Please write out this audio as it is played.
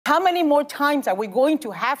how many more times are we going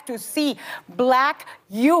to have to see black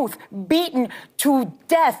youth beaten to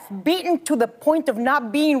death, beaten to the point of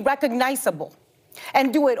not being recognizable?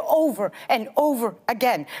 And do it over and over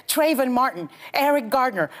again. Trayvon Martin, Eric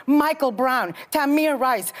Gardner, Michael Brown, Tamir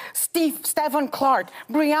Rice, Stephon Clark,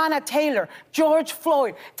 Breonna Taylor, George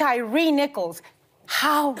Floyd, Tyree Nichols.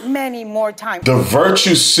 How many more times? The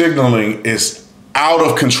virtue signaling is out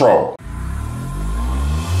of control.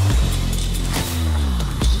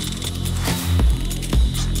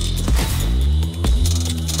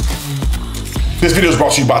 This video is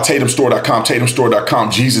brought to you by TatumStore.com. TatumStore.com.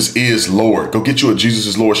 Jesus is Lord. Go get you a Jesus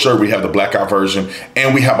is Lord shirt. We have the blackout version,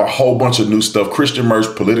 and we have a whole bunch of new stuff, Christian merch,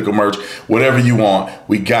 political merch, whatever you want.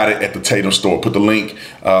 We got it at the Tatum Store. Put the link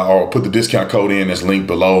or put the discount code in. That's linked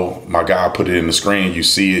below. My guy put it in the screen. You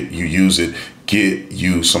see it. You use it. Get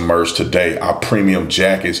you some merch today. Our premium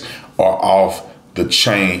jackets are off the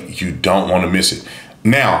chain. You don't want to miss it.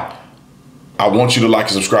 Now, I want you to like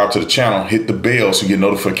and subscribe to the channel. Hit the bell so you get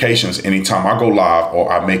notifications anytime I go live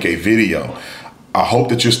or I make a video. I hope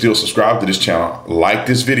that you're still subscribed to this channel. Like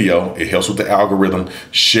this video. It helps with the algorithm.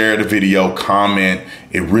 Share the video. Comment.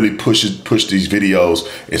 It really push these videos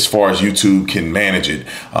as far as YouTube can manage it.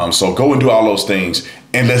 So go and do all those things.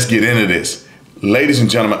 And let's get into this. Ladies and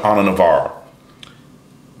gentlemen, Anna Navarro,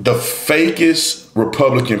 the fakest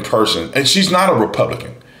Republican person. And she's not a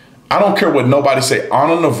Republican. I don't care what nobody say.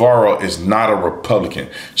 Anna Navarro is not a Republican.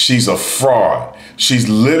 She's a fraud. She's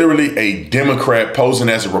literally a Democrat posing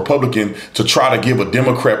as a Republican to try to give a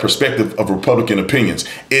Democrat perspective of Republican opinions.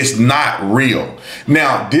 It's not real.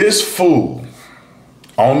 Now, this fool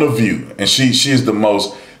on The View, and she is the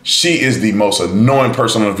most annoying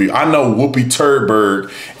person on The View. I know Whoopi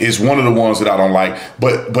Turdberg is one of the ones that I don't like,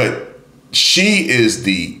 but she is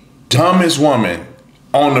the dumbest woman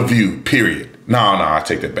on The View, period. No, I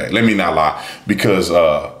take that back. Let me not lie, because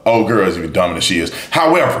old girl is even dumber than she is.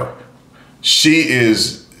 However, she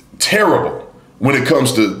is terrible when it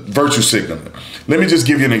comes to virtue signaling. Let me just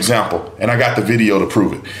give you an example, and I got the video to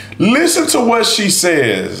prove it. Listen to what she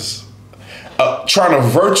says, trying to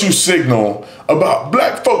virtue signal about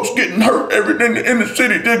black folks getting hurt in the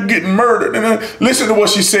city, they're getting murdered. And then listen to what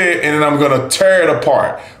she said, and then I'm gonna tear it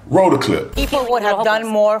apart. Roll the clip. People would have done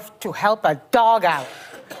more to help a dog out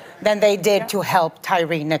than they did to help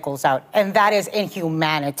Tyree Nichols out. And that is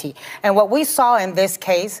inhumanity. And what we saw in this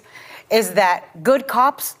case is that good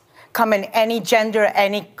cops come in any gender,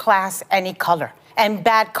 any class, any color. And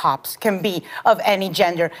bad cops can be of any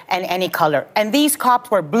gender and any color. And these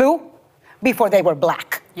cops were blue before they were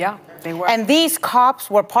black. Yeah, they were. And these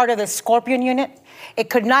cops were part of the Scorpion unit.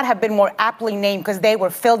 It could not have been more aptly named because they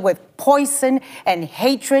were filled with poison and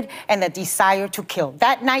hatred and the desire to kill.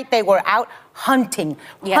 That night they were out hunting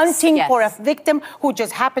for a victim who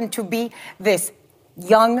just happened to be this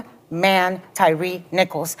young man, Tyree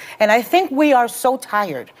Nichols. And I think we are so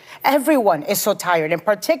tired. Everyone is so tired, and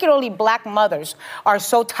particularly black mothers are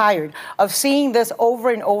so tired of seeing this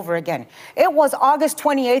over and over again. It was August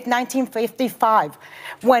 28th, 1955,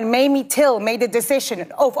 when Mamie Till made the decision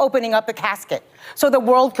of opening up the casket so the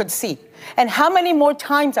world could see. And how many more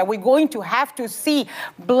times are we going to have to see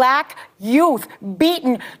black youth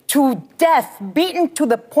beaten to death, beaten to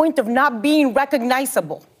the point of not being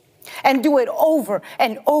recognizable? And do it over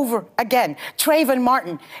and over again. Trayvon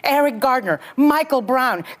Martin, Eric Gardner, Michael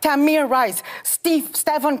Brown, Tamir Rice,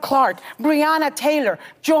 Stephon Clark, Breonna Taylor,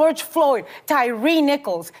 George Floyd, Tyree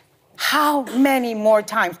Nichols. How many more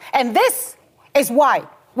times? And this is why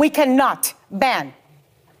we cannot ban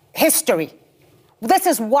history. This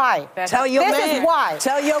is why. Tell your man. This is why.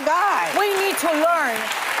 Tell your guy. We need to learn.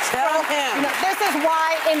 Tell him. This is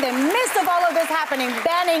why, in the midst of all of this happening,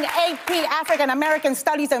 banning AP African American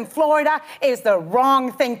Studies in Florida is the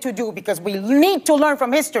wrong thing to do, because we need to learn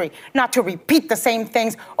from history, not to repeat the same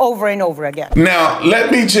things over and over again. Now,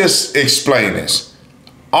 let me just explain this.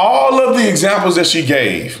 All of the examples that she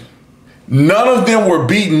gave, none of them were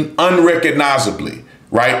beaten unrecognizably,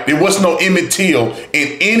 right? There was no Emmett Till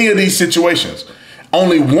in any of these situations.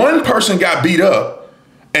 Only one person got beat up,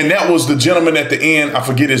 and that was the gentleman at the end. I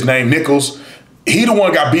forget his name, Nichols. He the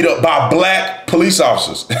one got beat up by black police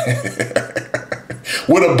officers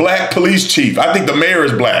with a black police chief. I think the mayor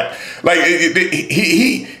is black. Like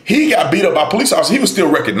he got beat up by police officers. He was still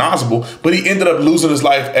recognizable, but he ended up losing his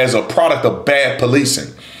life as a product of bad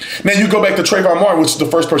policing. Now you go back to Trayvon Martin, which is the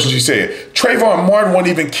first person she said. Trayvon Martin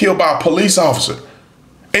wasn't even killed by a police officer.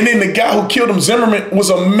 And then the guy who killed him, Zimmerman, was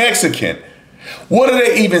a Mexican. What are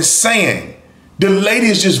they even saying? The lady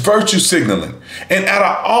is just virtue signaling. And out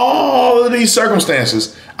of all of these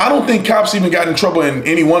circumstances, I don't think cops even got in trouble in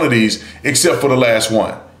any one of these except for the last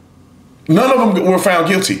one. None of them were found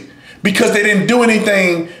guilty because they didn't do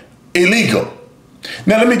anything illegal.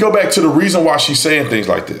 Now, let me go back to the reason why she's saying things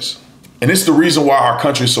like this. And it's the reason why our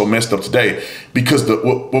country is so messed up today, because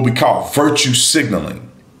what we call virtue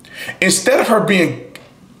signaling. Instead of her being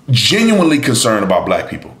genuinely concerned about black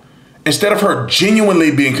people, instead of her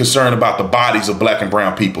genuinely being concerned about the bodies of black and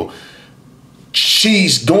brown people,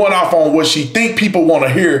 she's going off on what she think people want to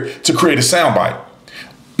hear to create a soundbite.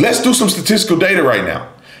 Let's do some statistical data right now.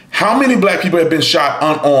 How many black people have been shot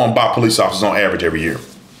unarmed by police officers on average every year?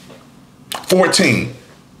 14.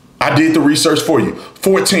 I did the research for you.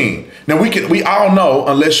 14. Now we all know,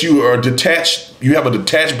 unless you are detached, you have a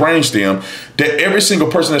detached brainstem, that every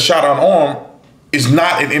single person that's shot unarmed is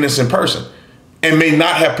not an innocent person and may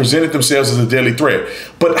not have presented themselves as a deadly threat.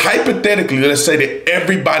 But hypothetically, let's say that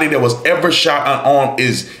everybody that was ever shot unarmed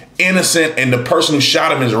is innocent and the person who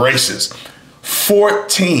shot him is racist.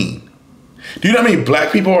 14. Do you know how many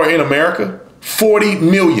black people are in America? 40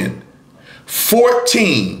 million.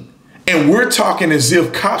 14. And we're talking as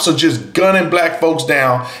if cops are just gunning black folks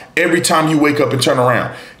down every time you wake up and turn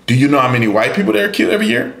around. Do you know how many white people that are killed every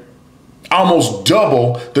year? Almost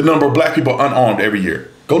double the number of black people unarmed every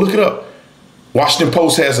year. Go look it up. Washington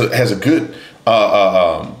Post has a good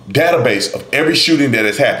database of every shooting that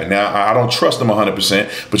has happened. Now, I don't trust them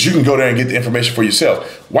 100%, but you can go there and get the information for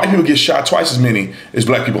yourself. White people get shot twice as many as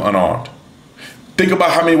black people unarmed. Think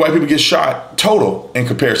about how many white people get shot total in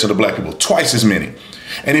comparison to black people, twice as many.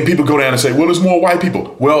 And then people go down and say, well, there's more white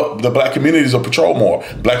people. Well, the black communities are patrolled more.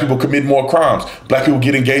 Black people commit more crimes. Black people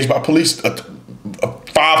get engaged by police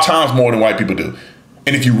 5 times more than white people do.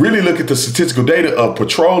 And if you really look at the statistical data of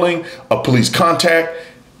patrolling, of police contact,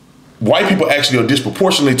 white people actually are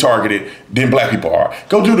disproportionately targeted than black people are.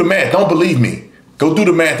 Go do the math. Don't believe me. Go do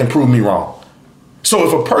the math and prove me wrong. So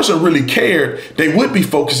if a person really cared, they would be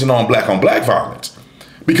focusing on black violence.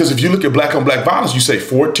 Because if you look at black on black violence, you say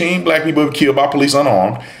 14 black people were killed by police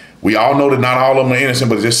unarmed. We all know that not all of them are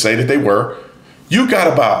innocent, but just say that they were. You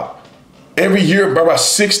got about, every year, about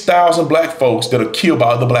 6,000 black folks that are killed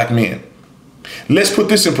by other black men. Let's put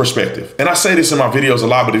this in perspective. And I say this in my videos a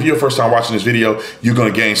lot, but if you're first time watching this video, you're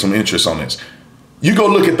going to gain some interest on this. You go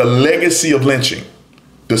look at the legacy of lynching,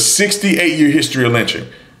 the 68-year history of lynching.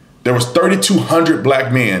 There was 3,200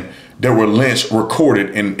 black men that were lynched,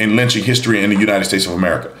 recorded in lynching history in the United States of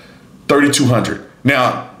America. 3,200.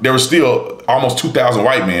 Now, there were still almost 2,000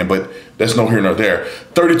 white men, but that's no here nor there.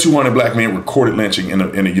 3,200 black men recorded lynching in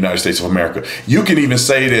the United States of America. You can even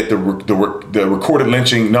say that the recorded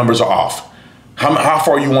lynching numbers are off. How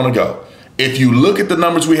far you want to go? If you look at the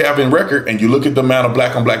numbers we have in record and you look at the amount of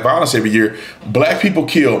black on black violence every year, black people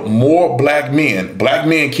kill more black men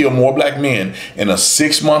kill more black men in a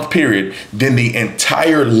 6-month period than the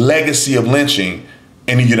entire legacy of lynching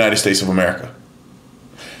in the United States of America.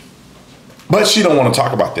 But she don't want to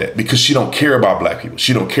talk about that because she don't care about black people.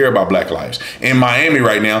 She don't care about black lives. In Miami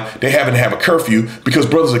right now, they having to have a curfew because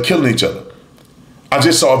brothers are killing each other. I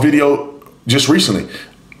just saw a video just recently.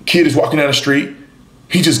 Kid is walking down the street.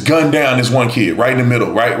 He just gunned down this one kid right in the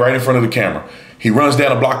middle, right in front of the camera. He runs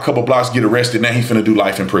down a couple blocks, get arrested. Now he's finna do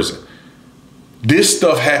life in prison. This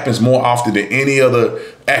stuff happens more often than any other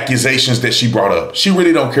accusations that she brought up. She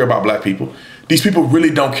really don't care about black people. These people really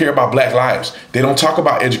don't care about black lives. They don't talk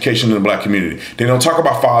about education in the black community. They don't talk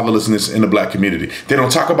about fatherlessness in the black community. They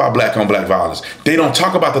don't talk about black on black violence. They don't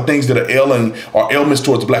talk about the things that are ailing or ailments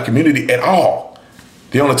towards the black community at all.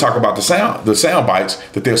 They only talk about the sound bites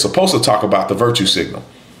that they're supposed to talk about, the virtue signal.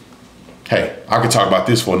 Hey, I could talk about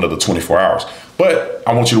this for another 24 hours, but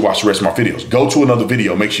I want you to watch the rest of my videos. Go to another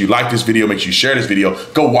video. Make sure you like this video. Make sure you share this video.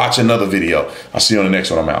 Go watch another video. I'll see you on the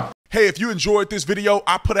next one. I'm out. Hey, if you enjoyed this video,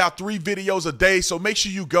 I put out 3 videos a day, so make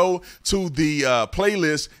sure you go to the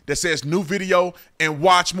playlist that says new video and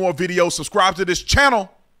watch more videos. Subscribe to this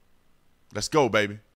channel. Let's go, baby.